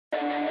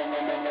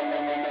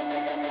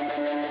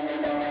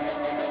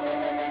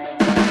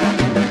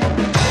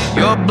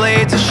Your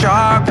blades are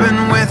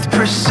sharpened with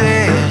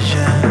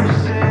precision,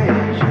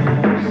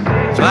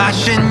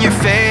 flashing your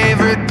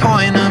favorite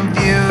point of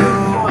view.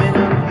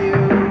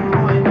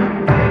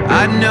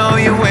 I know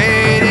you're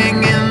waiting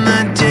in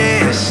the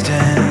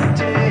distance,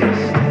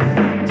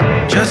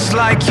 just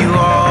like you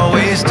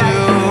always do,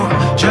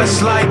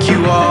 just like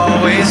you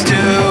always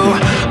do.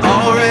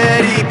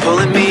 Already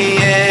pulling me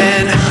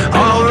in,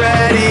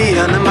 already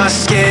under my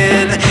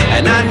skin,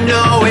 and I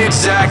know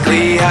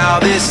exactly how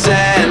this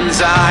ends.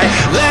 I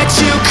let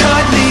you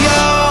cut me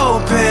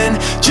open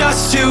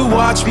just to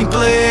watch me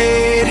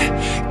bleed.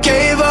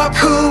 Gave up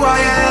who I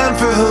am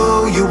for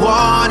who you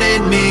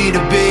wanted me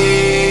to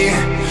be.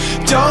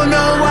 Don't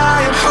know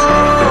why I'm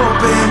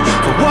hoping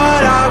for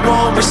what I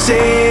won't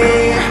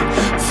receive,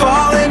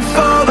 falling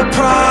for the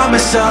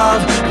promise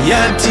of the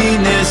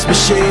emptiness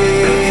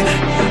machine.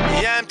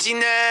 The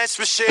emptiness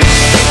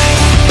machine.